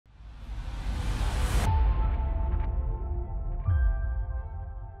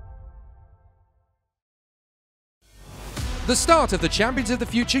The start of the Champions of the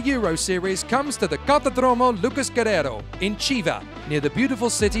Future Euro Series comes to the Cartódromo Lucas Guerrero in Chiva, near the beautiful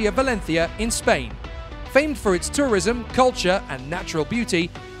city of Valencia in Spain. Famed for its tourism, culture and natural beauty,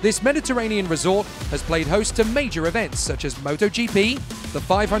 this Mediterranean resort has played host to major events such as MotoGP, the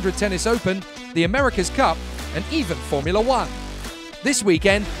 500 Tennis Open, the America's Cup and even Formula One. This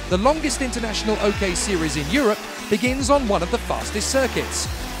weekend, the longest international OK series in Europe begins on one of the fastest circuits.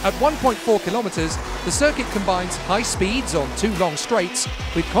 At 1.4 kilometers, the circuit combines high speeds on 2 long straights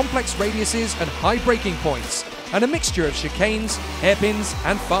with complex radiuses and high braking points, and a mixture of chicanes, hairpins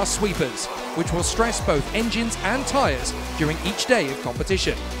and fast sweepers, which will stress both engines and tyres during each day of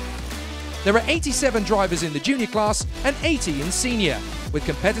competition. There are 87 drivers in the junior class and 80 in senior, with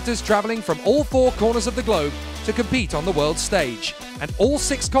competitors travelling from all 4 corners of the globe to compete on the world stage, and all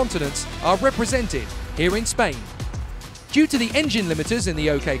 6 continents are represented here in Spain. Due to the engine limiters in the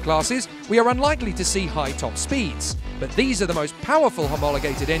OK classes, we are unlikely to see high top speeds, but these are the most powerful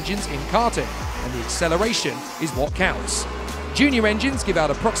homologated engines in karting, and the acceleration is what counts. Junior engines give out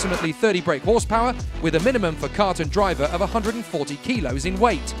approximately 30 brake horsepower, with a minimum for kart and driver of 140 kilos in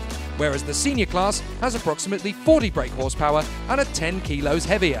weight, whereas the senior class has approximately 40 brake horsepower and are 10 kilos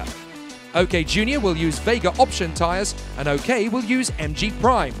heavier. OK-Junior will use Vega option tyres and OK will use MG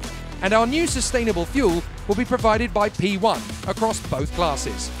Prime. And our new sustainable fuel will be provided by P1 across both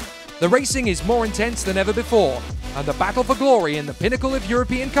classes. The racing is more intense than ever before, and the battle for glory in the pinnacle of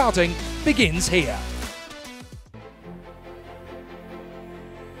European karting begins here.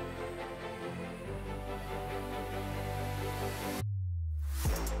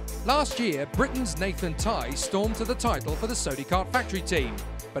 Last year, Britain's Nathan Tighe stormed to the title for the Sodi Kart factory team.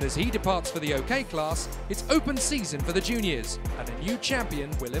 But as he departs for the OK class, it's open season for the juniors, and a new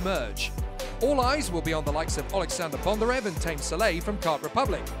champion will emerge. All eyes will be on the likes of Alexander Bondarev and Tame Soleil from Kart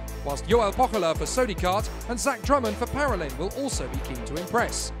Republic, whilst Joel Pochela for Sodi Kart and Zach Drummond for Paralin will also be keen to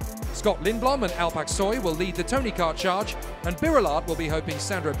impress. Scott Lindblom and Alpak Soy will lead the Tony Kart charge, and Birolart will be hoping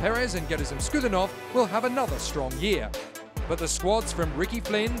Sandro Perez and Gerizim Skudanov will have another strong year. But the squads from Ricky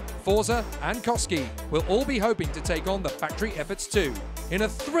Flynn, Forza and Koski will all be hoping to take on the factory efforts too, in a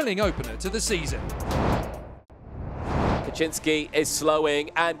thrilling opener to the season. Kaczynski is slowing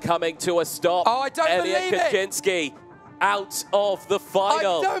and coming to a stop. Oh, I don't believe it! Kaczynski out of the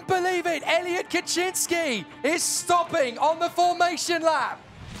final. I don't believe it! Elliot Kaczynski is stopping on the formation lap.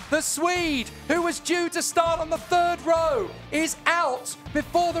 The Swede, who was due to start on the 3rd row, is out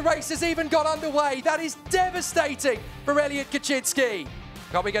before the race has even got underway. That is devastating for Elliot Kaczynski.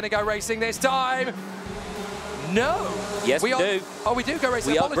 Are we going to go racing this time? No. Yes, we do. Oh, we do go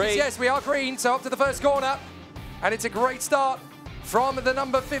racing. We are green. Yes, we are green. So up to the first corner. And it's a great start from the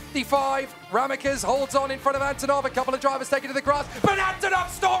number 55. Ramaekers holds on in front of Antonov. A couple of drivers taken to the grass, but Antonov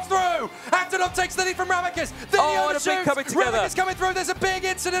stalks through. Antonov takes the lead from Ramaekers. Then he overshoots. Ramaekers coming through. There's a big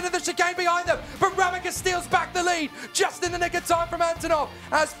incident in the chicane behind them, but Ramaekers steals back the lead just in the nick of time from Antonov,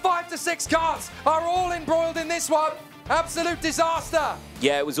 as 5 to 6 karts are all embroiled in this one. Absolute disaster.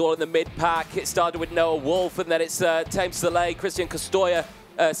 Yeah, it was all in the mid-pack. It started with Noah Wolf, and then it's Tame Soleil, Christian Costoya,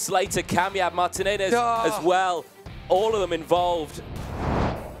 Slater, Camiab, Martinez as well. All of them involved.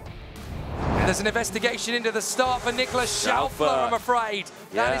 And there's an investigation into the start for Nicolas Schaufler, I'm afraid.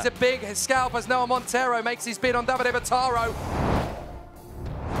 Yeah. That is a big scalp as Noah Montero makes his bid on Davide Battaro.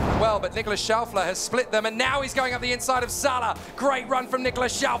 Well, but Nicolas Schaufler has split them, and now he's going up the inside of Sala. Great run from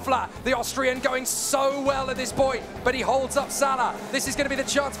Nicolas Schaufler. The Austrian going so well at this point, but he holds up Sala. This is going to be the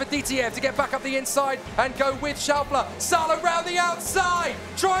chance for DTF to get back up the inside and go with Schaufler. Sala round the outside,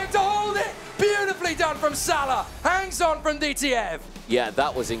 trying to hold it. Beautifully done from Sala. Hangs on from DTF. Yeah,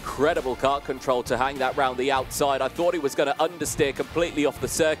 that was incredible kart control to hang that round the outside. I thought he was going to understeer completely off the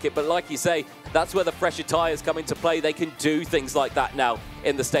circuit, but like you say, that's where the fresher tyres come into play. They can do things like that now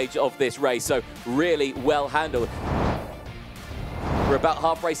in the stage of this race, so really well handled. We're about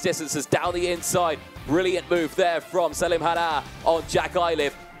half race distances down the inside. Brilliant move there from Selim Hana on Jack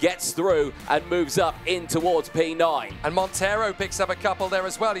Iliff. Gets through and moves up in towards P9. And Montero picks up a couple there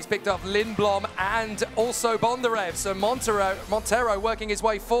as well. He's picked up Lindblom and also Bondarev. So Montero working his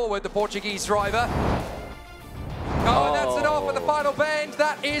way forward, the Portuguese driver. Oh, and that's it off at the final bend.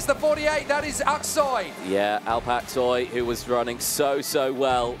 That is the 48. That is Aksoy. Yeah, Alpak Soy, who was running so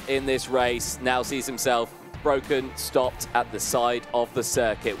well in this race, now sees himself broken, stopped at the side of the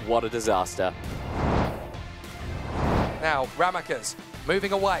circuit. What a disaster. Now, Ramaekers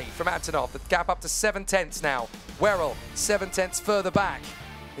moving away from Antonov. The gap up to 7 tenths now. Werrell, 7 tenths further back.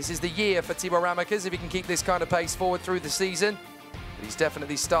 This is the year for Thibaut Ramaekers if he can keep this kind of pace forward through the season. But he's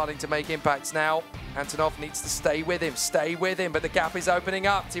definitely starting to make impacts now. Antonov needs to stay with him, but the gap is opening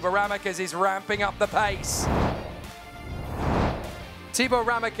up. Thibaut Ramaekers is ramping up the pace. Thibaut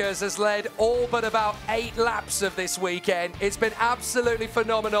Ramaekers has led all but about 8 laps of this weekend. It's been absolutely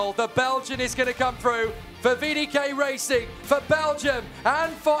phenomenal. The Belgian is going to come through for VDK Racing, for Belgium,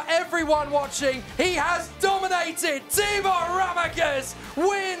 and for everyone watching. He has dominated. Thibaut Ramaekers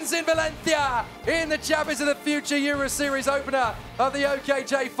wins in Valencia in the Champions of the Future Euro Series opener of the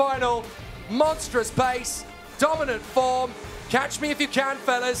OKJ final. Monstrous pace, dominant form. Catch me if you can,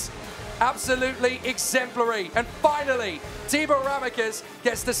 fellas. Absolutely exemplary. And finally, Thibaut Ramaekers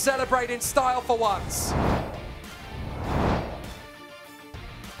gets to celebrate in style for once.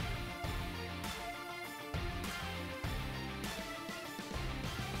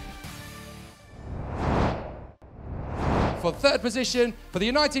 For third position for the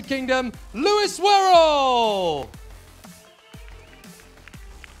United Kingdom, Lucas Guerrero.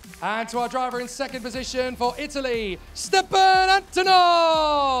 And to our driver in second position for Italy, Stepan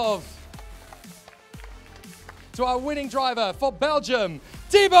Antonov. To our winning driver for Belgium,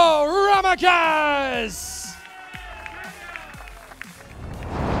 Thibaut Ramaekers.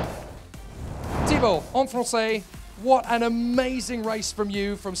 Thibaut, en français, what an amazing race from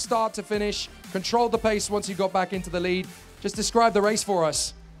you from start to finish. Controlled the pace once you got back into the lead. Just describe the race for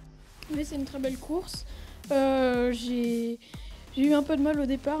us. Oui, c'est une très belle course. J'ai eu un peu de mal au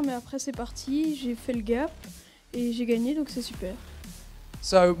départ, mais après c'est parti. J'ai fait le gap et j'ai gagné, donc c'est super.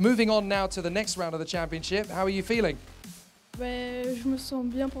 So, moving on now to the next round of the championship, how are you feeling? Je me sens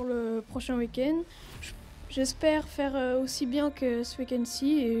bien pour le prochain week-end. J'espère faire aussi bien que ce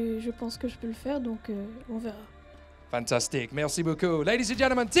week-end-ci et je pense que je peux le faire, donc on verra. Fantastic, merci beaucoup. Ladies and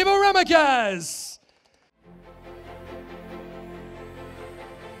gentlemen, Thibaut Ramaekers!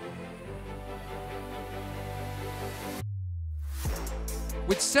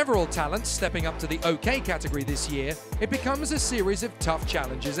 With several talents stepping up to the OK category this year, it becomes a series of tough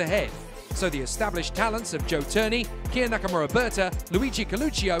challenges ahead. So the established talents of Joe Turney, Kean Nakamura-Berta, Luigi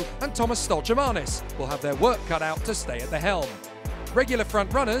Coluccio and Tomass Stolcermanis will have their work cut out to stay at the helm. Regular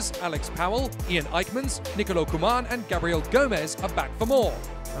front runners Alex Powell, Ian Eichmans, Nicolo Cuman and Gabriel Gomez are back for more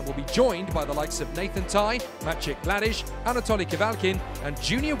and will be joined by the likes of Nathan Tai, Maciej Gladish, Anatoly Kivalkin and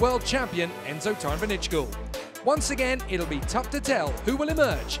junior world champion Enzo Tarnvanichkul. Once again, it'll be tough to tell who will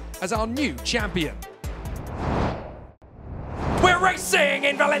emerge as our new champion. We're racing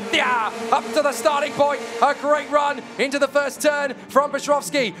in Valencia, up to the starting point. A great run into the first turn from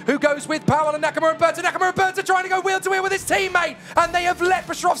Przyrowski, who goes with Powell and Nakamura-Berta. Nakamura-Berta trying to go wheel to wheel with his teammate, and they have let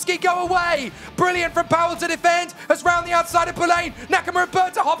Przyrowski go away. Brilliant from Powell to defend, as round the outside of Poulain.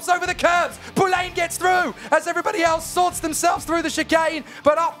 Nakamura-Berta hops over the curbs. Poulain gets through, as everybody else sorts themselves through the chicane,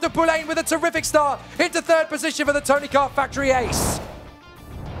 but up to Poulain with a terrific start into third position for the Tony Kart Factory ace.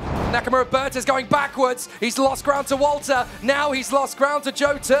 Nakamura-Berta is going backwards. He's lost ground to Walter. Now he's lost ground to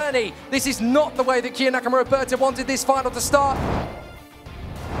Joe Turney. This is not the way that Kean Nakamura-Berta wanted this final to start.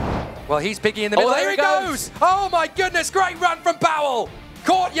 Well, he's picking in the middle. There he goes. Oh my goodness, great run from Powell.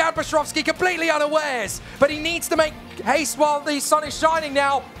 Caught Jan Przyrowski completely unawares, but he needs to make haste while the sun is shining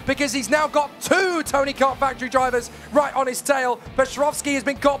now because he's now got 2 Tony Kart Factory drivers right on his tail. Przyrowski has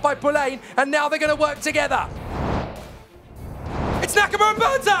been caught by Poulain, and now they're going to work together. It's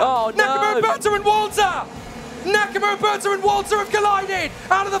Nakamura-Berta! Oh, no. Nakamura-Berta and Walter! Nakamura-Berta and Walter have collided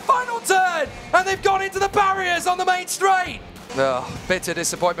out of the final turn, and they've gone into the barriers on the main straight. Oh, bitter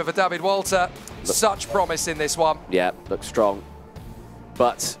disappointment for David Walter. Such promise in this one. Yeah, looks strong.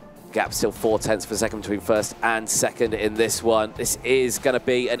 But gap still 0.4 of a second between first and second in this one. This is going to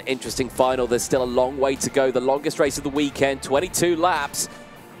be an interesting final. There's still a long way to go. The longest race of the weekend, 22 laps.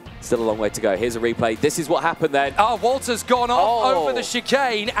 Still a long way to go. Here's a replay. This is what happened then. Oh, Walter's gone off over the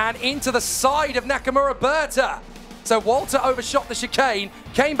chicane and into the side of Nakamura-Berta. So Walter overshot the chicane,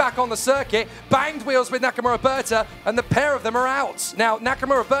 came back on the circuit, banged wheels with Nakamura-Berta, and the pair of them are out. Now,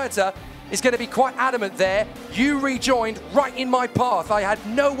 Nakamura-Berta is going to be quite adamant there. You rejoined right in my path. I had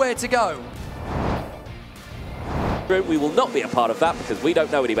nowhere to go. We will not be a part of that because we don't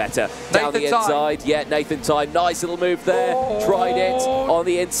know any better. Down the inside, yeah, Nathan Tai, nice little move there. Tried it on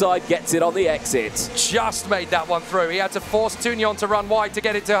the inside, gets it on the exit. Just made that one through. He had to force Tunion to run wide to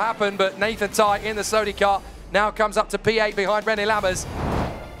get it to happen, but Nathan Tai in the Sony car now comes up to P8 behind René Lammers.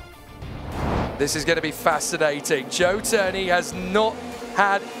 This is going to be fascinating. Joe Turney has not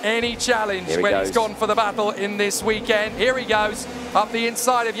had any challenge when he's gone for the battle in this weekend. Here he goes, up the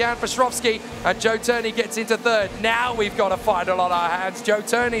inside of Jan Przyrowski, and Joe Turney gets into third. Now we've got a final on our hands. Joe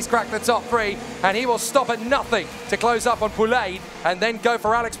Turney's cracked the top 3, and he will stop at nothing to close up on Poulain, and then go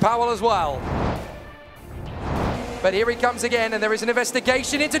for Alex Powell as well. But here he comes again, and there is an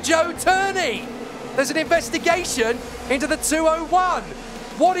investigation into Joe Turney. There's an investigation into the 201.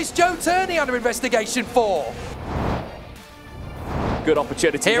 What is Joe Turney under investigation for? Good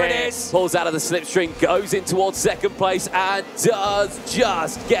opportunity Here here. it is. Pulls out of the slipstream, goes in towards second place and does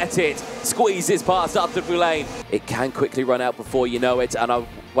just get it. Squeezes past Arthur Boulane. It can quickly run out before you know it, and I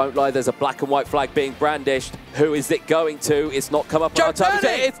won't lie, there's a black and white flag being brandished. Who is it going to? It's not come up on our time.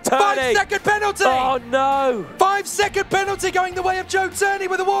 It's Turney. 5-second penalty! Oh no! 5-second penalty going the way of Joe Turney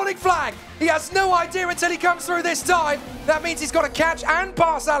with a warning flag. He has no idea until he comes through this time. That means he's got to catch and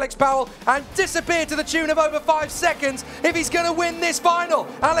pass Alex Powell and disappear to the tune of over 5 seconds if he's going to win this final.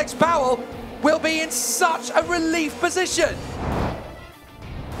 Alex Powell will be in such a relief position.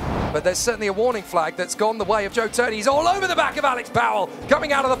 But there's certainly a warning flag that's gone the way of Joe Turney. He's all over the back of Alex Powell,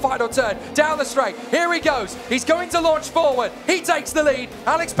 coming out of the final turn, down the straight. Here he goes. He's going to launch forward. He takes the lead.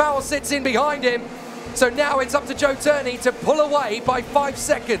 Alex Powell sits in behind him. So now it's up to Joe Turney to pull away by 5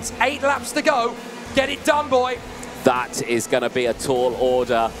 seconds. 8 laps to go. Get it done, boy. That is going to be a tall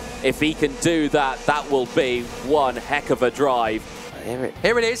order. If he can do that, that will be one heck of a drive.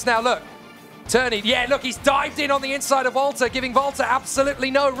 Here it is. Now, look. Turney, yeah, look, he's dived in on the inside of Walter, giving Walter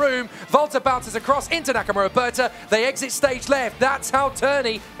absolutely no room. Walter bounces across into Nakamura-Berta. They exit stage left. That's how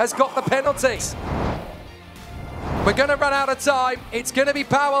Turney has got the penalties. We're going to run out of time. It's going to be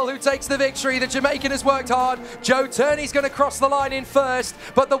Powell who takes the victory. The Jamaican has worked hard. Joe Turney's going to cross the line in first,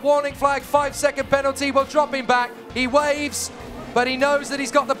 but the warning flag, 5-second penalty, will drop him back. He waves, but he knows that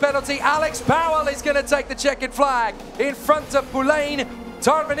he's got the penalty. Alex Powell is going to take the checkered flag in front of Boulane,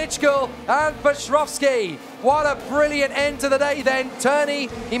 Tarvanichkul and Przyrowski. What a brilliant end to the day then. Turney,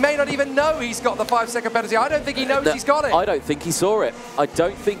 he may not even know he's got the 5-second penalty. I don't think he knows he's got it. I don't think he saw it. I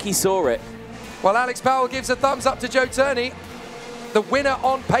don't think he saw it. Well, Alex Powell gives a thumbs up to Joe Turney. The winner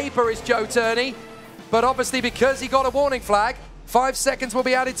on paper is Joe Turney, but obviously because he got a warning flag, 5 seconds will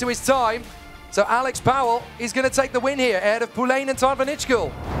be added to his time. So Alex Powell is going to take the win here ahead of Boulane and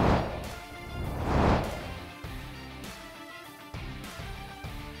Tarvanichkul.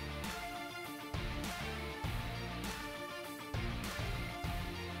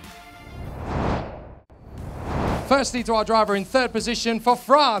 Firstly to our driver in third position for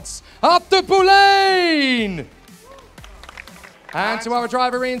France, Arthur Boulane. And to our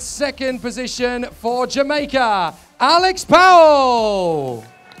driver in second position for Jamaica, Alex Powell.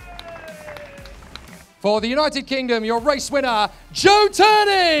 For the United Kingdom, your race winner, Joe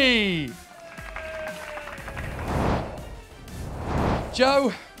Turney.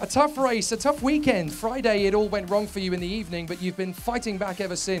 Joe, a tough race, a tough weekend. Friday, it all went wrong for you in the evening, but you've been fighting back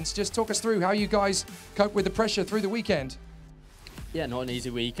ever since. Just talk us through how you guys cope with the pressure through the weekend. Yeah, not an easy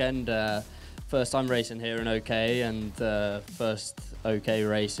weekend. First time racing here in OK, and first OK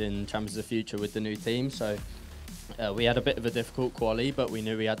race in Champions of the Future with the new team. So we had a bit of a difficult quali, but we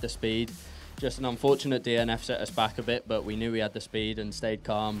knew we had the speed. Just an unfortunate DNF set us back a bit, but we knew we had the speed and stayed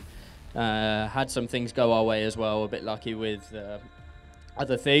calm. Had some things go our way as well, a bit lucky with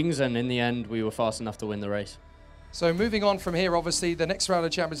other things, and in the end we were fast enough to win the race. So moving on from here, obviously the next round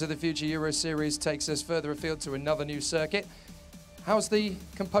of Champions of the Future Euro Series takes us further afield to another new circuit. How's the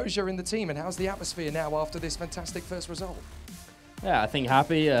composure in the team and how's the atmosphere now after this fantastic first result? Yeah, I think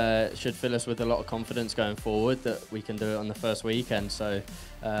happy. It should fill us with a lot of confidence going forward that we can do it on the first weekend. So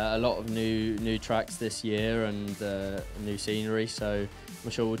a lot of new tracks this year and new scenery. So I'm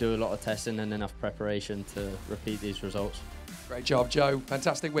sure we'll do a lot of testing and enough preparation to repeat these results. Great job, Joe.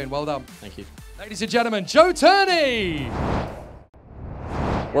 Fantastic win. Well done. Thank you. Ladies and gentlemen, Joe Turney.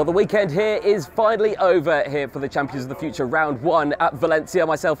 Well, the weekend here is finally over here for the Champions of the Future Round 1 at Valencia.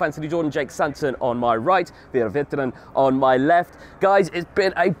 Myself, Anthony Jordan, Jake Santon on my right, Vera Vittinen on my left. Guys, it's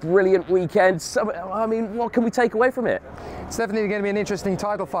been a brilliant weekend. So, I mean, what can we take away from it? It's definitely going to be an interesting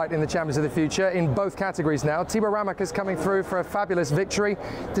title fight in the Champions of the Future in both categories now. Thibaut Ramaekers coming through for a fabulous victory,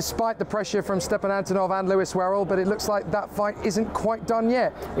 despite the pressure from Stepan Antonov and Lewis Werrell, but it looks like that fight isn't quite done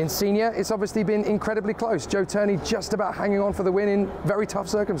yet. In senior, it's obviously been incredibly close. Joe Turney just about hanging on for the win in very tough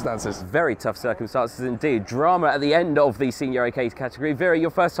circumstances. Very tough circumstances indeed. Drama at the end of the senior OK category. Vera, your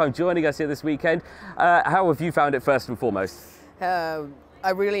first time joining us here this weekend. How have you found it first and foremost? I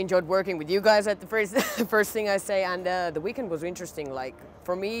really enjoyed working with you guys at the first thing I say, and the weekend was interesting. Like,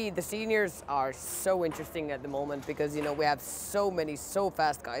 for me, the seniors are so interesting at the moment because, you know, we have so many so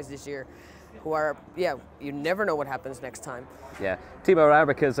fast guys this year who are, yeah, you never know what happens next time. Yeah, Thibaut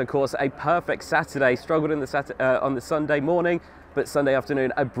Ramaekers, of course, a perfect Saturday, struggled in the on the Sunday morning, but Sunday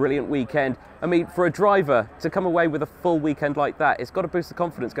afternoon, a brilliant weekend. I mean, for a driver to come away with a full weekend like that, it's got to boost the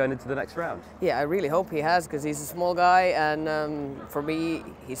confidence going into the next round. Yeah, I really hope he has, because he's a small guy, and for me,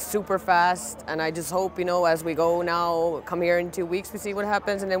 he's super fast, and I just hope, you know, as we go now, come here in 2 weeks, we see what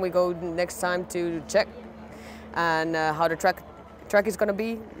happens, and then we go next time to check and how the track is going to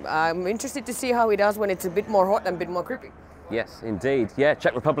be. I'm interested to see how he does when it's a bit more hot and a bit more creepy. Yes, indeed. Yeah,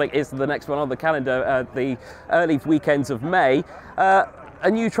 Czech Republic is the next one on the calendar, the early weekends of May. A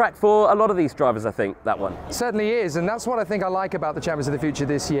new track for a lot of these drivers, I think, that one. Certainly is, and that's what I think I like about the Champions of the Future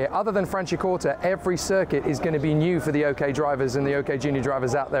this year. Other than Franciacorta, every circuit is going to be new for the OK drivers and the OK Junior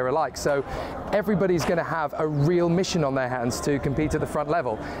drivers out there alike. So everybody's going to have a real mission on their hands to compete at the front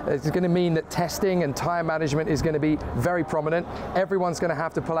level. It's going to mean that testing and tyre management is going to be very prominent. Everyone's going to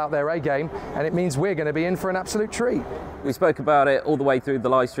have to pull out their A game, and it means we're going to be in for an absolute treat. We spoke about it all the way through the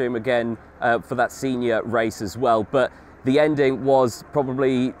live stream again for that senior race as well, but the ending was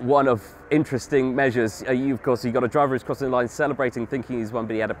probably one of interesting measures. Of course, you've got a driver who's crossing the line celebrating, thinking he's won,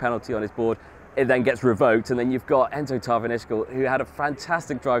 but he had a penalty on his board. It then gets revoked, and then you've got Enzo Tarvanishkel, who had a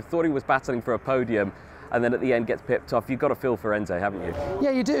fantastic drive, thought he was battling for a podium, and then at the end gets pipped off. You've got to feel for Enzo, haven't you? Yeah,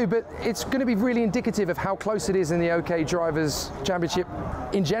 you do, but it's going to be really indicative of how close it is in the OK Drivers' Championship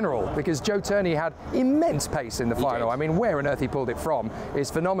in general, because Joe Turney had immense pace in the final. I mean, where on earth he pulled it from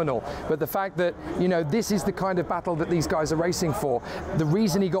is phenomenal. But the fact that, you know, this is the kind of battle that these guys are racing for. The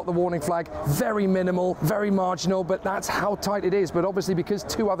reason he got the warning flag, very minimal, very marginal, but that's how tight it is. But obviously, because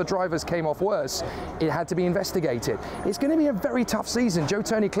two other drivers came off worse, it had to be investigated. It's going to be a very tough season. Joe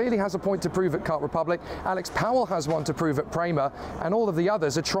Turney clearly has a point to prove at Kart Republic. Alex Powell has one to prove at Prema, and all of the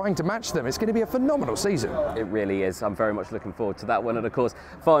others are trying to match them. It's going to be a phenomenal season. It really is. I'm very much looking forward to that one. And of course,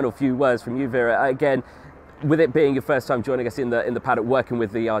 final few words from you, Vera. Again, with it being your first time joining us in the paddock, working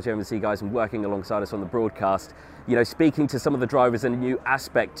with the RGMMC guys and working alongside us on the broadcast, you know, speaking to some of the drivers in a new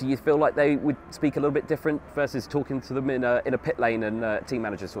aspect, do you feel like they would speak a little bit different versus talking to them in a pit lane and team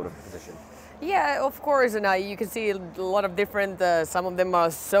manager sort of position? Yeah, of course, and you can see a lot of different, some of them are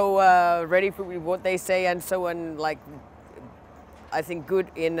so ready for what they say and so on, like, I think good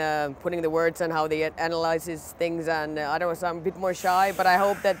in putting the words on how they analyze things, and others I'm a bit more shy, but I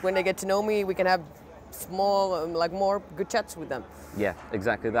hope that when they get to know me, we can have small, like more good chats with them. Yeah,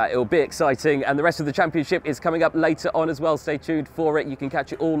 exactly that. It'll be exciting, and the rest of the championship is coming up later on as well. Stay tuned for it. You can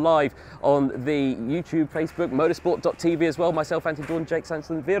catch it all live on the YouTube, Facebook, motorsport.tv as well. Myself, Anthony Jordan, Jake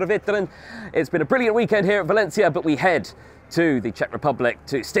Sanson, Vera Vitteren. It's been a brilliant weekend here at Valencia, but we head to the Czech Republic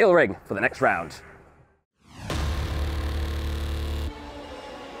to Steel Ring for the next round.